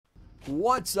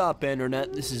What's up,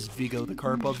 internet? This is Vigo the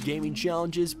Carp of Gaming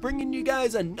Challenges, bringing you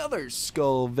guys another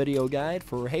skull video guide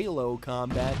for Halo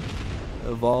Combat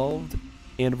Evolved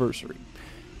Anniversary.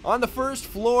 On the first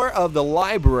floor of the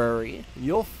library,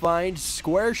 you'll find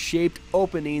square-shaped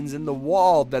openings in the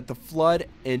wall that the flood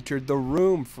entered the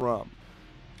room from.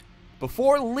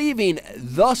 Before leaving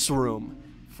this room,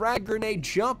 frag grenade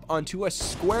jump onto a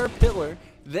square pillar,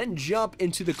 then jump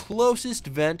into the closest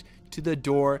vent to the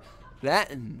door.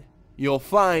 Then you'll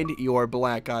find your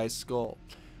Black Eye Skull.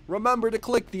 Remember to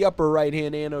click the upper right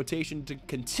hand annotation to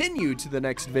continue to the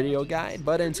next video guide.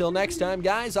 But until next time,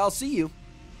 guys, I'll see you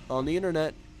on the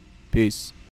internet. Peace.